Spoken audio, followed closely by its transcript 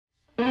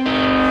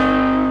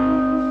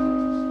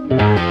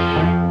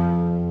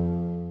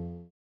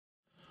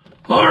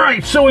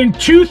right, so in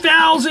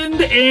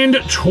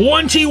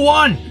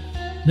 2021,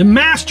 the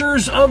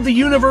Masters of the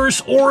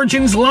Universe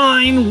Origins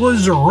line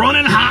was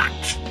running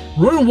hot,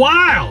 running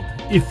wild,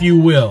 if you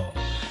will.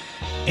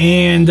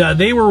 And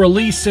they were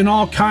releasing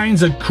all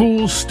kinds of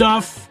cool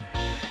stuff,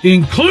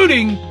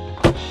 including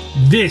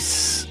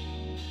this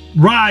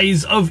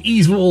Rise of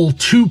Evil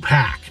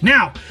 2-pack.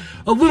 Now,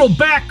 a little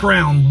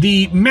background.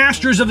 The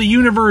Masters of the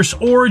Universe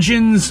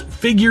Origins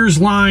figures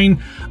line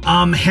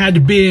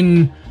had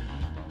been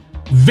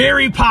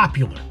very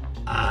popular.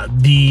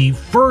 The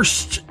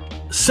first,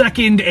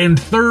 second, and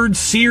third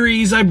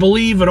series, I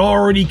believe, had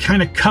already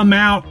kind of come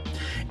out.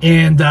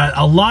 And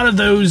a lot of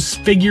those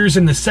figures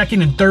in the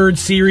second and third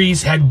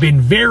series had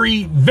been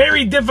very,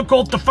 very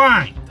difficult to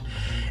find.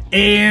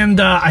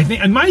 And I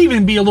think it might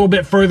even be a little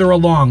bit further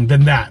along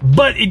than that.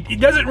 But it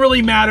doesn't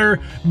really matter,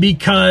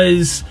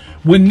 because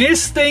when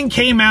this thing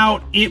came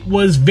out, it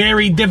was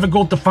very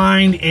difficult to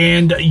find.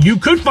 And you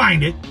could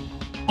find it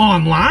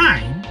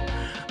online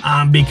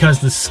because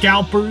the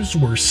scalpers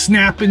were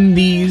snapping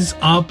these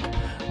up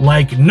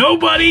like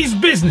nobody's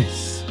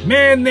business.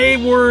 Man, they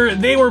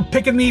were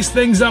picking these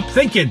things up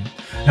thinking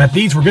that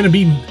these were going to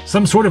be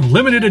some sort of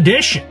limited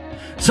edition,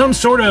 some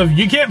sort of,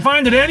 you can't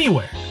find it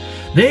anywhere.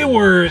 They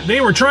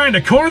were trying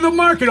to corner the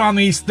market on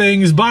these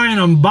things, buying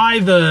them by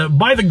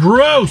the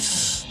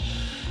gross.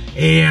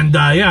 And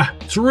yeah,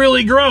 it's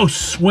really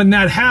gross when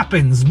that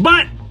happens.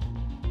 But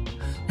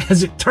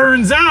as it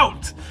turns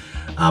out,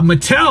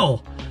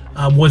 Mattel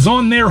was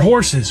on their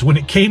horses when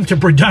it came to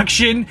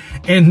production,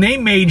 and they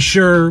made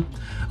sure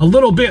a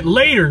little bit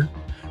later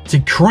to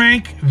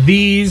crank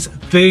these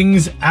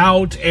things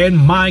out, and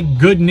my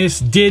goodness,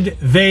 did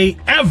they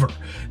ever.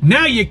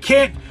 Now you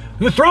can't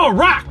throw a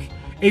rock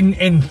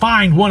and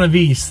find one of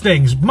these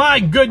things.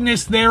 My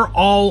goodness, they're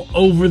all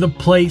over the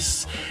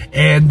place.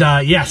 And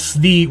yes,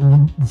 the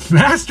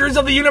Masters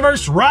of the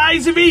Universe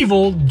Rise of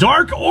Evil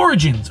Dark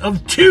Origins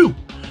of 2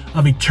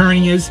 of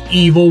Eternia's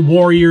evil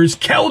warriors,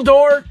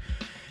 Keldor,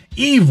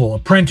 evil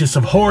apprentice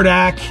of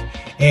Hordak,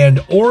 and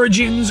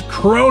Origins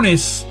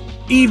Cronus,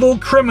 evil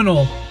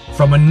criminal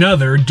from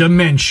another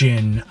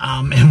dimension.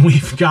 And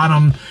we've got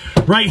them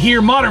right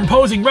here, modern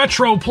posing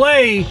retro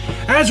play,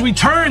 as we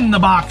turn the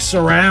box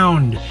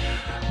around.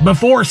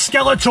 Before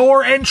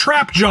Skeletor and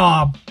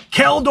Trapjaw,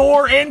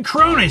 Keldor and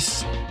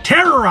Cronus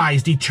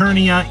terrorized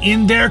Eternia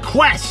in their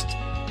quest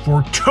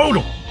for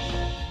total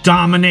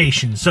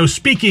domination. So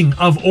speaking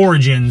of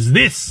origins,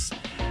 this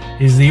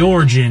is the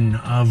origin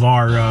of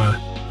our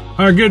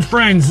good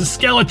friends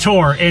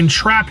Skeletor and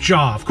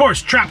Trapjaw. Of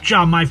course,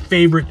 Trapjaw, my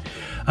favorite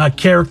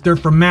character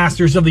from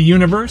Masters of the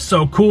Universe.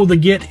 So cool to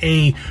get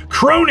a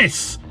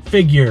Cronus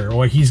figure,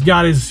 or he's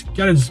got his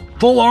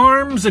full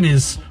arms and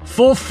his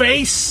full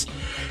face.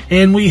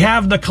 And we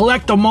have the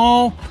Collect 'em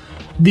All,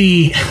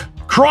 the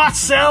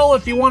cross-sell,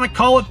 if you want to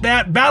call it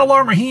that, Battle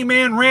Armor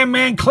He-Man,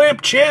 Ram-Man,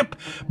 Clamp Champ,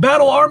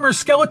 Battle Armor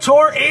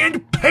Skeletor,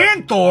 and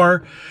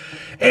Panther.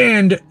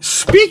 And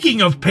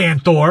speaking of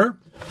Panther,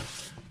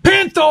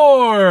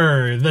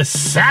 the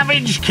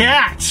Savage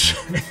Cat.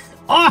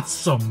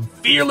 Awesome,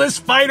 fearless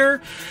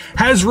fighter,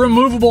 has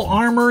removable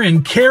armor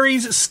and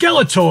carries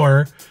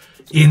Skeletor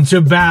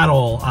into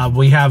battle.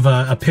 We have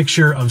a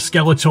picture of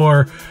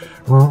Skeletor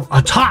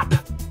atop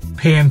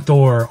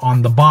Panther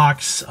on the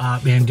box,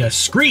 and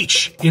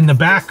Screech in the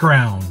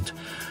background.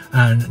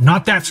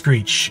 Not that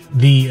Screech,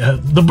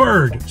 the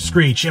bird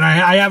Screech. And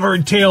I have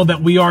heard tale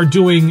that we are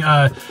doing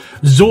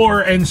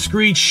Zor and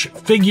Screech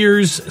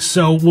figures,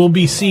 so we'll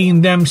be seeing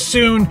them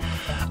soon.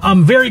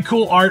 Very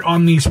cool art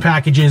on these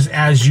packages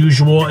as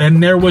usual,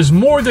 and there was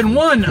more than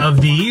one of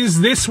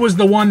these. This was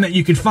the one that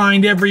you could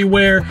find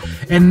everywhere,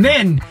 and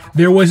then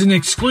there was an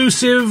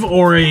exclusive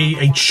or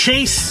a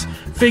chase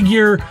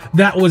figure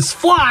that was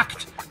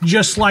flocked,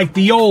 just like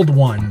the old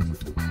one.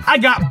 I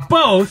got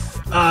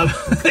both,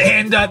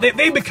 and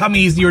they become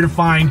easier to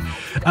find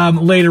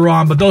later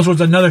on, but those was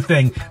another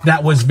thing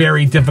that was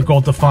very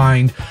difficult to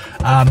find,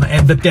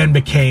 and that then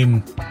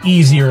became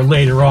easier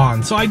later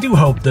on. So I do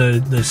hope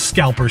the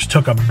scalpers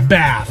took a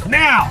bath.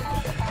 Now,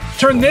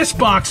 turn this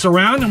box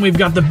around, and we've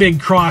got the big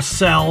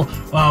cross-sell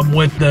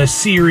with the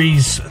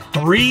Series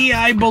 3,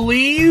 I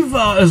believe,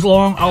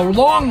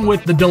 along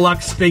with the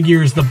deluxe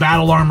figures, the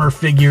Battle Armor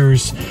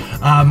figures,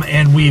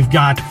 and we've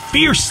got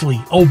Fiercely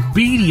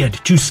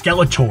Obedient to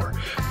Skeletor.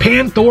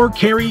 Panther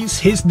carries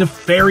his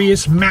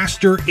nefarious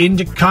master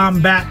into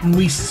combat, and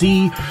we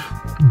see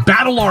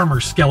Battle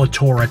Armor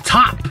Skeletor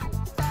atop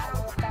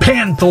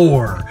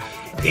Panther,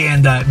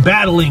 and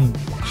battling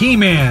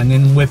He-Man,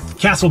 and with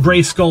Castle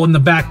Grayskull in the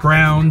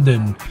background,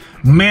 and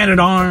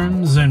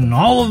Man-at-Arms, and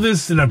all of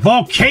this, and a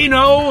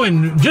volcano,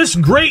 and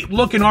just great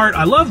looking art.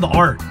 I love the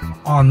art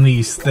on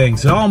these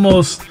things. It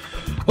almost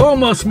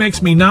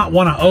makes me not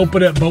want to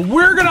open it, but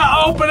we're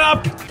gonna open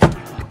up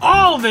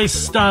all this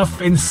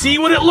stuff and see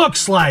what it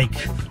looks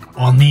like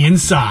on the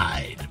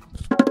inside.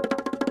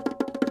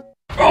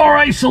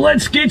 Alright, so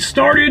let's get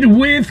started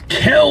with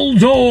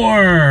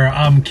Keldor.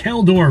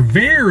 Keldor,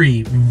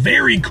 very,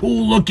 very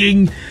cool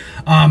looking.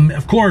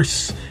 Of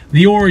course,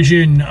 the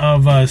origin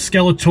of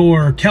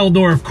Skeletor,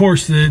 Keldor, of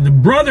course, the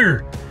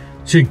brother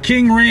to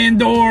King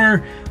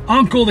Randor,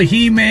 uncle to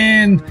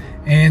He-Man,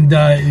 and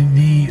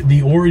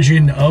the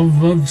origin of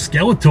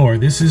Skeletor.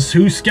 This is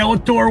who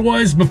Skeletor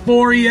was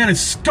before he had a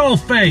skull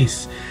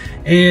face.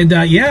 And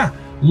yeah,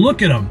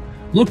 look at him.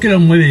 Look at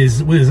him with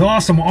his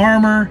awesome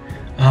armor.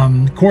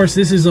 Of course,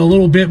 this is a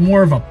little bit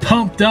more of a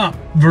pumped up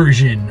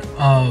version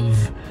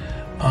of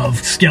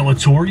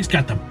Skeletor. He's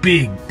got the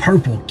big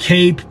purple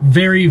cape.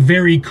 Very,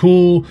 very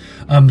cool.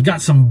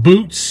 Got some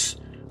boots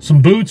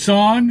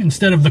on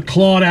instead of the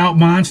clawed out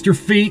monster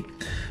feet.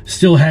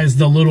 Still has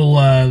the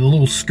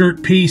little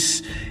skirt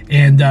piece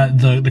and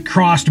the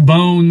crossed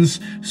bones.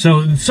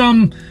 So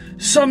some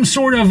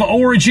sort of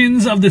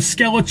origins of the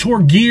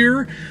Skeletor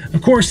gear.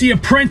 Of course, the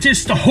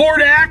apprentice to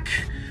Hordak,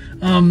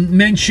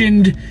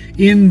 mentioned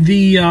in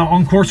the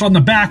on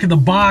the back of the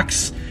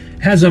box,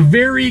 has a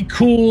very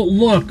cool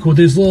look with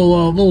his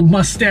little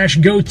mustache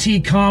goatee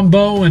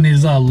combo and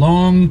his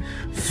long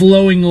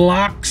flowing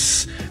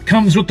locks.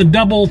 Comes with the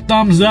double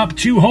thumbs up,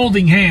 2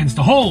 holding hands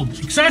to hold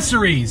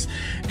accessories.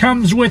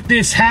 Comes with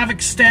this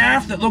Havoc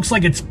staff that looks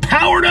like it's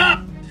powered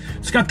up.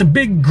 It's got the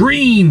big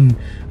green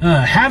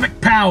Havoc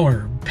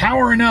power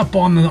powering up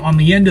on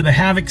the end of the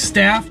Havoc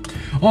staff.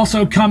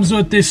 Also comes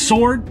with this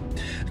sword.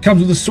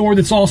 Comes with a sword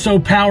that's also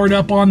powered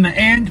up on the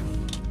end.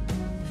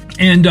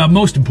 And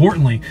most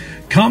importantly,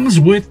 comes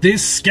with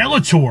this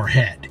Skeletor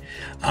head.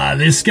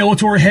 This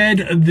Skeletor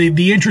head,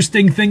 the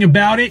interesting thing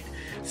about it,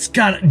 it's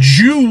got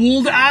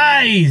jeweled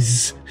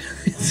eyes.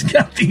 It's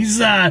got these,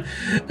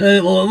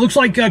 looks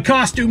like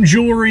costume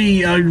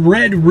jewelry,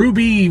 red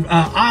ruby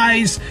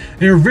eyes.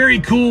 They're very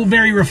cool,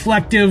 very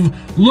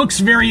reflective. Looks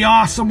very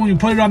awesome when you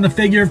put it on the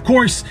figure. Of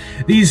course,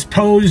 these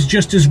pose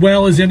just as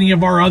well as any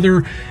of our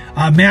other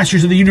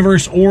Masters of the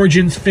Universe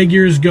Origins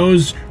figures.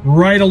 Goes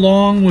right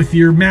along with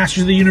your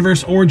Masters of the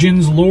Universe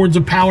Origins, Lords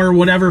of Power,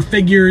 whatever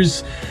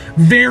figures.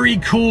 Very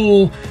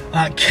cool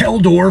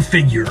Keldor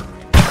figure.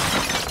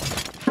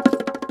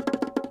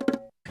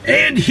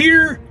 And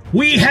here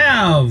we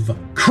have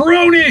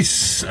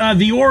Cronus,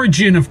 the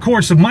origin, of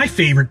course, of my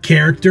favorite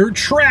character,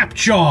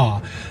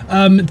 Trapjaw,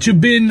 to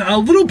been a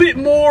little bit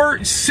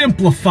more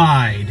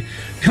simplified.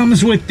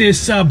 Comes with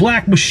this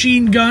black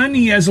machine gun.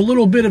 He has a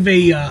little bit of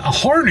a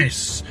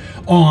harness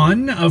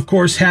on. Of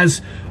course,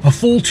 has a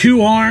full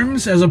 2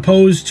 arms as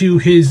opposed to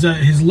his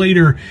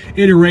later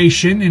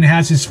iteration, and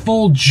has his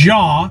full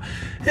jaw.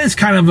 It's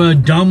kind of a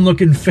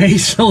dumb-looking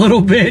face a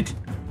little bit.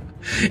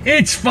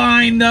 It's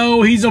fine,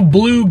 though. He's a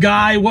blue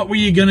guy. What were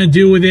you going to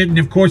do with it? And,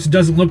 of course, it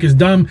doesn't look as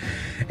dumb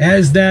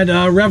as that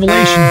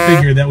Revelation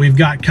figure that we've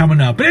got coming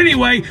up. But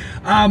anyway,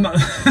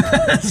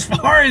 as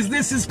far as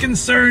this is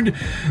concerned,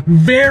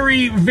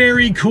 very,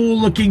 very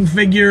cool-looking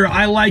figure.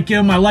 I like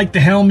him. I like the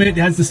helmet. It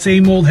has the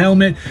same old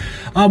helmet.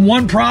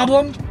 One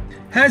problem,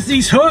 has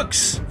these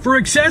hooks for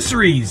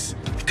accessories.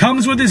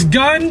 Comes with his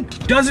gun,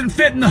 doesn't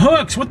fit in the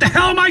hooks. What the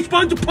hell am I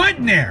supposed to put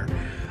in there?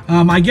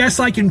 I guess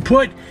I can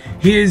put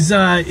his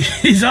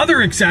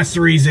other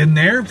accessories in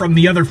there from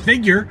the other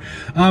figure,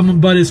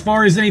 but as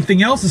far as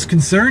anything else is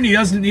concerned, he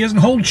doesn't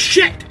hold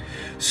shit.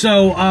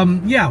 So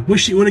yeah,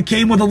 wish it would have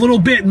came with a little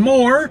bit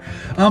more,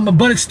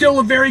 but it's still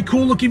a very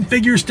cool looking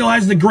figure. Still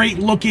has the great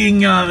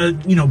looking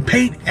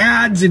paint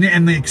ads,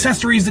 and the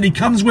accessories that he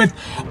comes with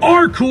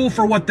are cool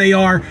for what they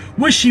are.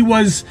 Wish he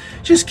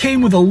just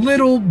came with a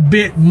little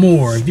bit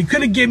more. If you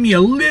could have given me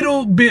a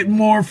little bit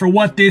more for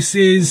what this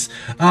is,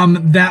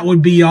 that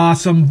would be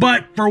awesome.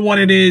 But for what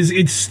it is,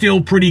 it's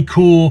still pretty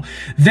cool.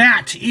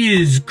 That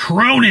is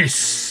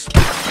Cronus.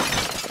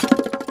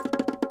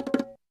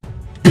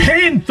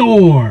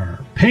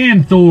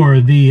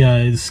 Panther, the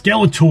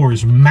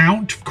Skeletor's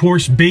mount, of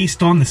course,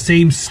 based on the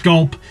same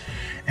sculpt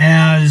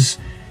as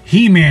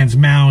He-Man's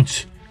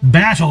mount,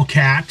 Battle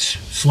Cat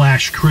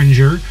 /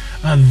 Cringer.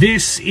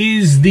 This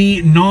is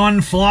the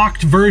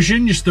non-flocked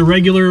version, just the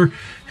regular,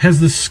 has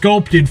the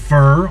sculpted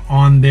fur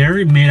on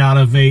there, made out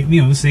of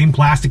the same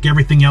plastic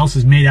everything else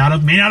is made out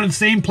of the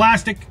same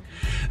plastic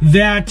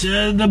that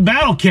the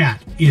Battle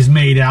Cat is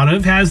made out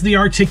of. Has the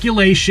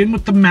articulation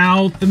with the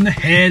mouth and the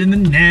head and the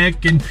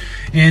neck and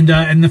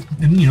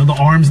the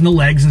arms and the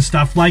legs and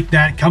stuff like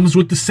that. Comes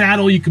with the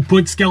saddle. You could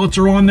put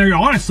Skeletor on there.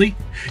 Honestly,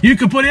 you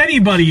could put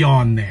anybody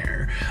on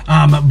there,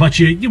 but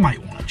you might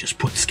want to just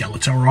put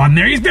Skeletor on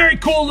there. He's very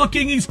cool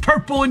looking. He's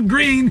purple and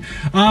green,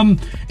 and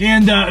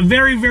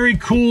very, very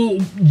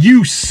cool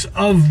use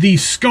of the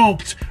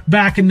sculpt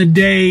back in the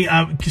day.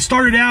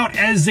 Started out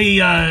as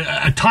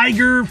a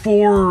tiger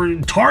for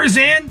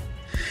Tarzan,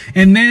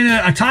 and then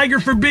a tiger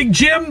for Big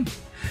Jim,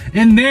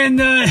 and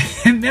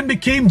then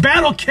became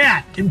Battle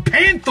Cat and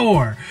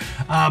Panther.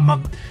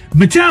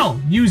 Mattel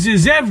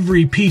uses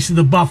every piece of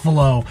the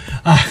buffalo,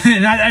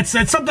 and that's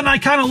something I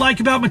kind of like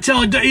about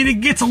Mattel.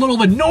 It gets a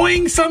little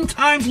annoying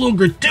sometimes, a little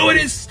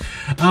gratuitous,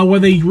 where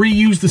they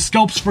reuse the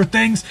sculpts for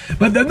things.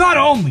 But then not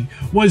only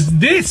was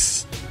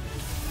this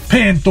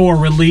Panther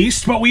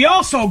released, but we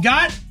also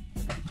got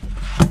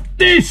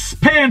this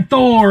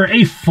Panther,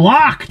 a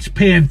flocked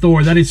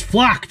Panther that is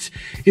flocked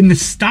in the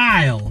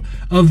style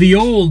of the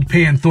old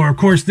Panther. Of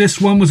course,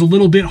 this one was a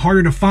little bit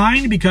harder to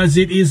find because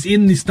it is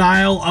in the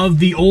style of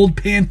the old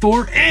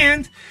Panther,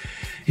 and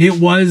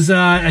it was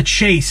a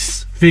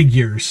chase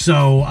figure.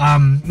 So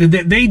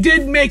they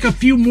did make a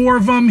few more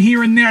of them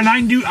here and there, and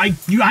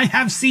I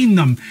have seen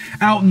them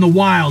out in the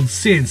wild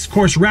since. Of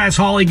course, Raz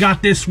Holly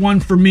got this one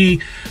for me,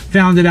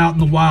 found it out in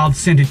the wild,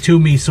 sent it to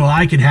me so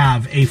I could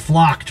have a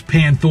flocked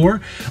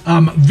Panther.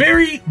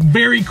 Very,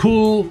 very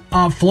cool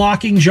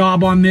flocking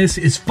job on this.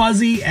 Is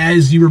fuzzy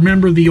as you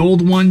remember the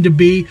old one to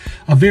be.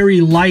 A very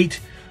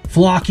light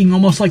flocking,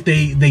 almost like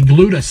they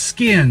glued a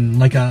skin,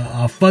 like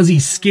a fuzzy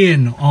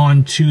skin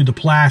onto the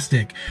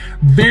plastic.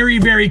 Very,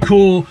 very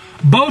cool.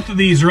 Both of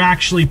these are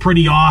actually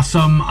pretty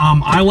awesome.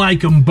 I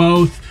like them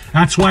both.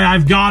 That's why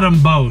I've got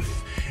them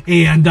both.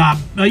 And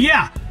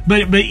yeah,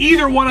 but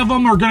either one of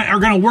them are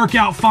gonna work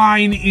out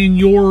fine in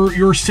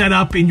your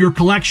setup, in your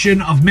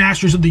collection of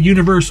Masters of the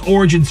Universe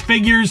Origins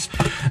figures.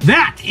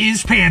 That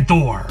is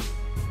Panther.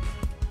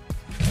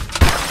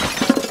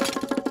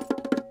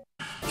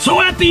 So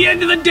at the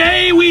end of the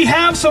day, we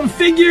have some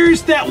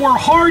figures that were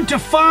hard to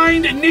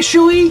find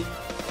initially,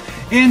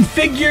 and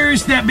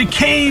figures that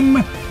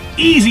became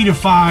easy to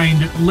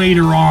find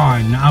later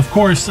on. Of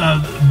course,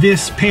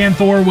 this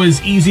Panther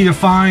was easy to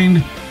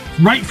find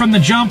right from the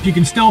jump. You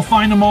can still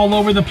find them all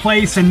over the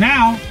place, and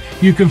now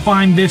you can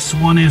find this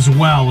one as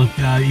well.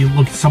 You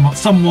look at some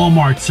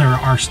Walmarts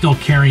are still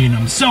carrying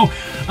them. So,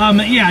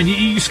 yeah,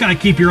 you just gotta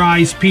keep your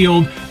eyes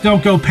peeled.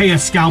 Don't go pay a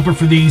scalper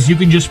for these. You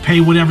can just pay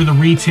whatever the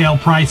retail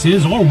price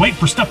is, or wait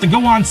for stuff to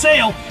go on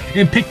sale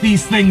and pick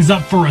these things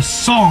up for a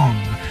song.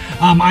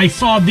 I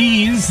saw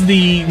these,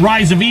 the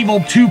Rise of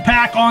Evil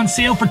 2-pack on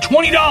sale for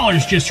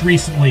 $20 just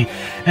recently,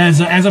 as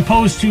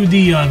opposed to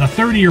the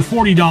 $30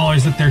 or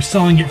 $40 that they're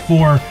selling it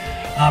for,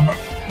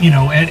 you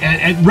know,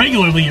 at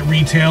regularly at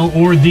retail,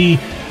 or the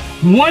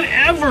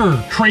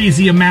whatever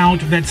crazy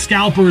amount that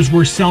scalpers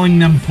were selling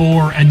them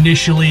for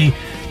initially.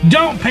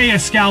 Don't pay a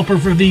scalper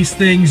for these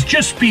things.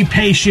 Just be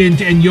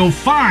patient, and you'll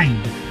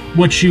find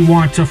what you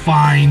want to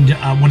find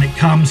when it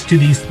comes to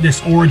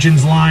this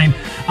Origins line.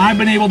 I've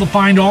been able to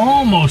find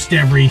almost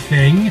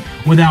everything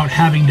without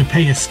having to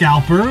pay a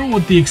scalper,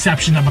 with the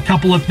exception of a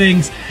couple of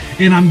things,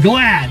 and I'm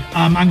glad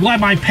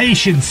my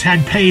patience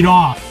had paid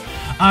off.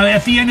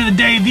 At the end of the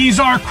day, these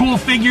are cool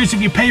figures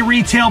if you pay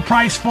retail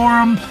price for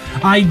them.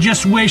 I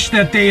just wish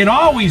that they had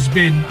always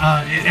been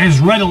as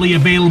readily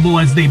available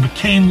as they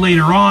became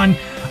later on,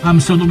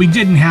 so that we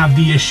didn't have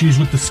the issues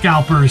with the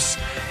scalpers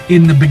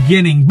in the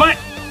beginning. But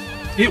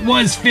it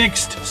was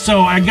fixed,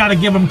 so I gotta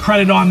give them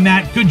credit on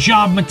that. Good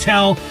job,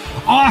 Mattel.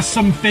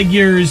 Awesome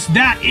figures.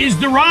 That is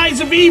the Rise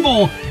of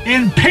Evil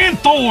and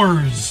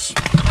Panthers.